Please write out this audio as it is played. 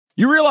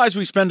You realize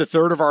we spend a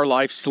third of our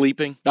life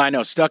sleeping? I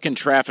know, stuck in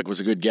traffic was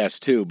a good guess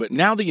too, but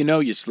now that you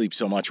know you sleep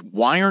so much,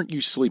 why aren't you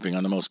sleeping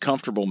on the most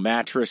comfortable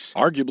mattress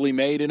arguably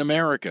made in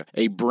America?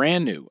 A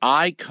brand new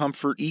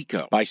iComfort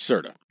Eco by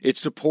Serta. It's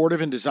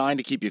supportive and designed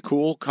to keep you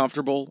cool,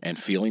 comfortable, and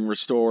feeling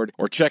restored.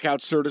 Or check out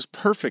Serta's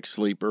Perfect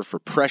Sleeper for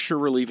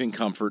pressure-relieving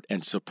comfort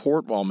and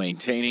support while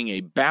maintaining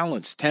a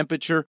balanced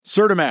temperature.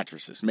 Serta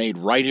mattresses made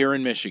right here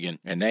in Michigan,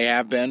 and they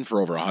have been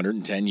for over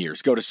 110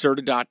 years. Go to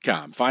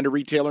Serta.com. Find a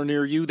retailer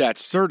near you.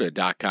 That's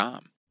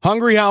Serta.com.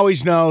 Hungry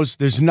Howie's knows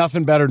there's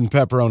nothing better than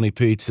pepperoni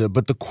pizza,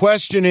 but the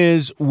question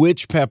is,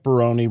 which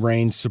pepperoni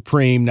reigns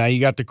supreme? Now,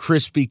 you got the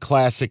crispy,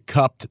 classic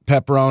cupped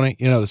pepperoni,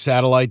 the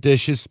satellite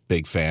dishes.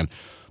 Big fan.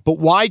 But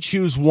why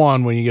choose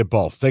one when you get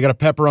both? They got a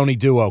pepperoni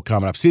duo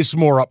coming up. See, this is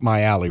more up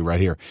my alley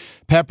right here.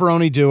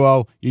 Pepperoni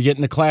duo, you're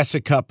getting the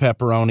classic cup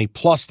pepperoni,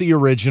 plus the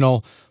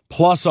original,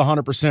 plus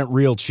 100%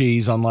 real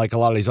cheese, unlike a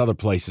lot of these other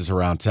places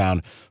around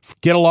town.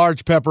 Get a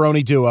large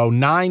pepperoni duo,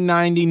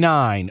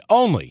 $9.99,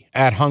 only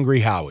at Hungry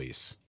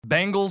Howie's.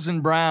 Bengals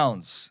and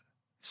Browns,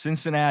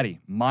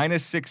 Cincinnati,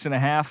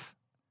 -6.5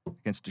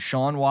 against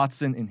Deshaun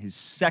Watson in his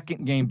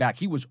second game back.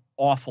 He was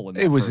awful in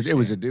that first game.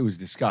 It was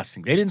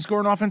disgusting. They didn't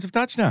score an offensive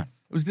touchdown.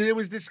 It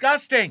was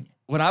disgusting.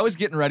 When I was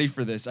getting ready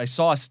for this, I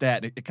saw a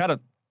stat. It kind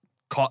of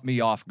caught me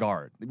off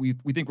guard. We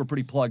think we're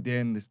pretty plugged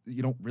in.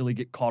 You don't really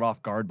get caught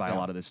off guard by a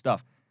lot of this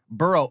stuff.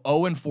 Burrow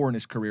 0-4 in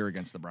his career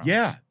against the Browns.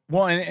 Yeah.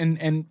 Well,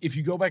 and if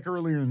you go back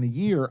earlier in the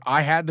year,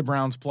 I had the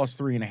Browns plus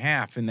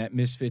 3.5 in that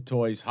Misfit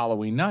Toys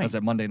Halloween night. That was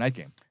that Monday night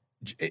game.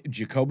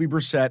 Jacoby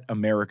Brissett,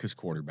 America's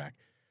quarterback.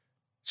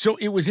 So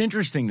it was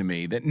interesting to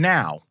me that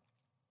now,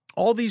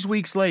 all these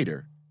weeks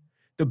later,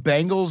 the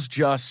Bengals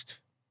just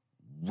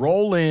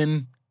roll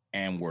in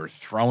and we're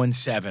throwing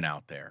 7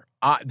 out there.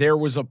 There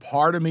was a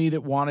part of me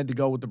that wanted to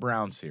go with the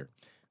Browns here.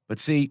 But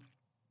see,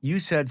 you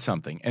said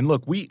something. And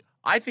look,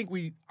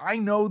 I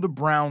know the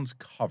Browns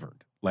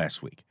covered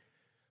last week.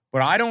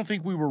 But I don't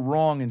think we were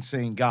wrong in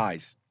saying,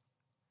 guys,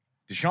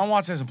 Deshaun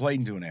Watson hasn't played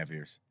in 2.5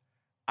 years.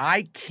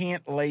 I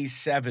can't lay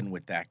 7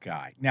 with that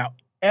guy. Now,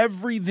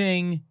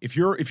 everything, if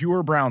you were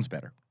a Browns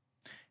bettor,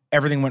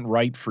 everything went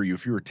right for you.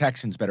 If you were a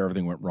Texans bettor,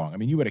 everything went wrong. I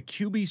mean, you had a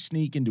QB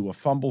sneak into a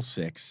fumble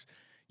 6.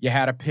 You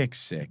had a pick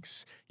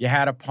 6. You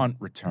had a punt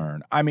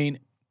return. I mean,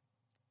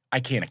 I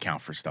can't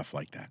account for stuff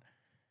like that.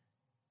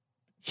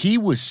 He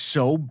was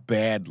so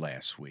bad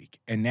last week,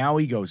 and now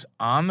he goes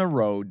on the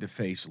road to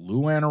face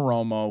Lou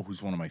Anarumo,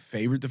 who's one of my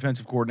favorite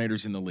defensive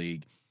coordinators in the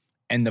league,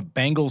 and the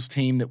Bengals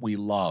team that we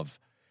love.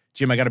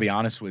 Jim, I got to be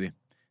honest with you.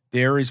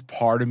 There is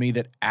part of me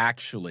that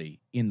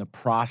actually, in the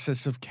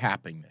process of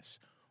capping this,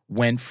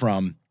 went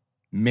from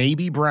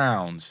maybe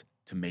Browns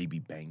to maybe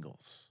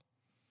Bengals.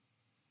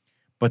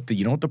 But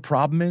you know what the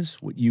problem is?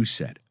 What you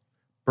said.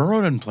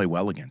 Burrow doesn't play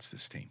well against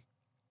this team.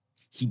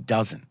 He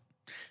doesn't.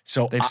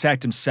 So they've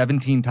sacked him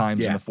 17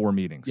 times in the 4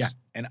 meetings. Yeah,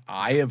 and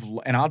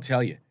I'll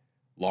tell you,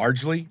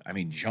 largely, I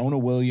mean, Jonah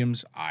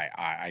Williams,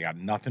 I got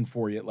nothing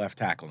for you at left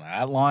tackle. Now,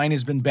 that line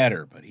has been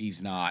better, but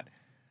he's not.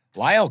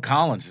 Lyle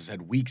Collins has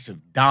had weeks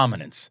of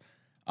dominance.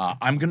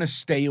 I'm going to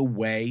stay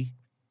away.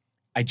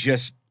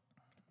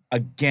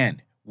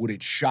 Again, would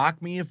it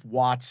shock me if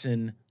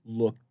Watson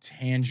looked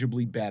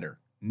tangibly better?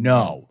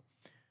 No.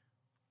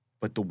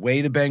 But the way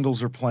the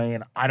Bengals are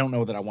playing, I don't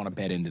know that I want to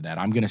bet into that.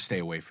 I'm going to stay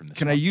away from this.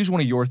 Can I use one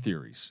of your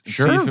theories?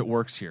 Sure. See if it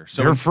works here.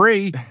 So you're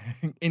free.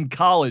 In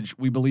college,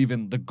 we believe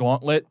in the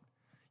gauntlet.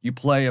 You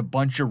play a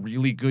bunch of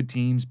really good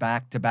teams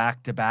back to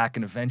back to back,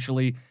 and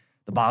eventually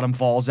the bottom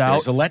falls out.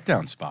 There's a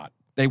letdown spot.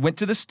 They went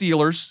to the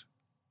Steelers,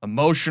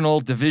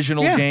 emotional,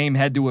 divisional game,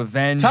 had to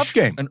avenge tough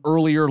game. An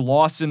earlier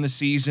loss in the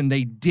season.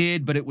 They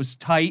did, but it was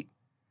tight.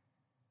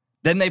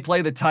 Then they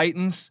play the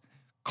Titans.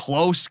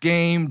 Close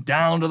game,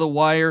 down to the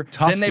wire.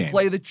 Tough then they game.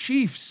 play the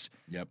Chiefs.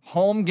 Yep.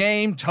 Home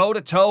game,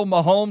 toe-to-toe,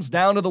 Mahomes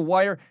down to the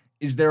wire.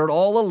 Is there at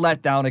all a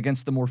letdown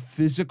against the more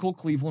physical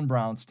Cleveland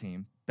Browns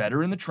team,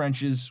 better in the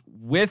trenches,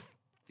 with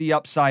the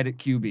upside at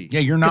QB?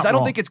 Yeah, you're not Because I don't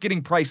wrong. think it's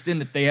getting priced in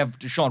that they have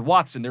Deshaun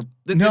Watson.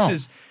 No.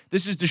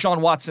 This is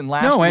Deshaun Watson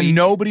last week. No, and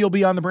nobody will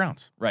be on the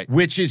Browns. Right.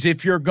 Which is,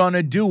 if you're going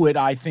to do it,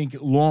 I think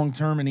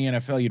long-term in the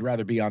NFL, you'd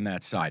rather be on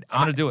that side.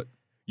 I'm going to do it.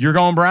 You're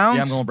going Browns?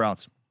 Yeah, I'm going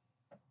Browns.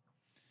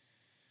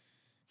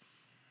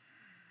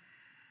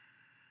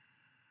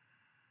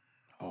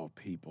 Oh,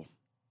 people.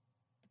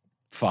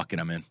 Fucking,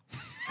 I'm in.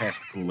 Pass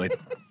the Kool-Aid.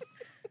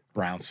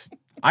 Browns.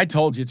 I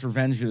told you it's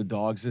revenge of the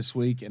dogs this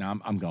week, and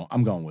I'm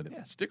going with it.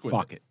 Yeah, stick with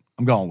Fuck it.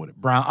 I'm going with it.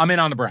 I'm in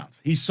on the Browns.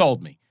 He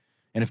sold me.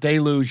 And if they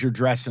lose, you're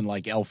dressing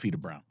like Elfie to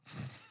Brown.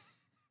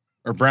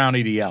 Or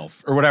Brownie the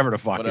Elf. Or whatever the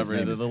fuck his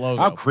name is. The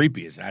logo. How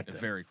creepy is that?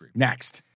 Very creepy. Next.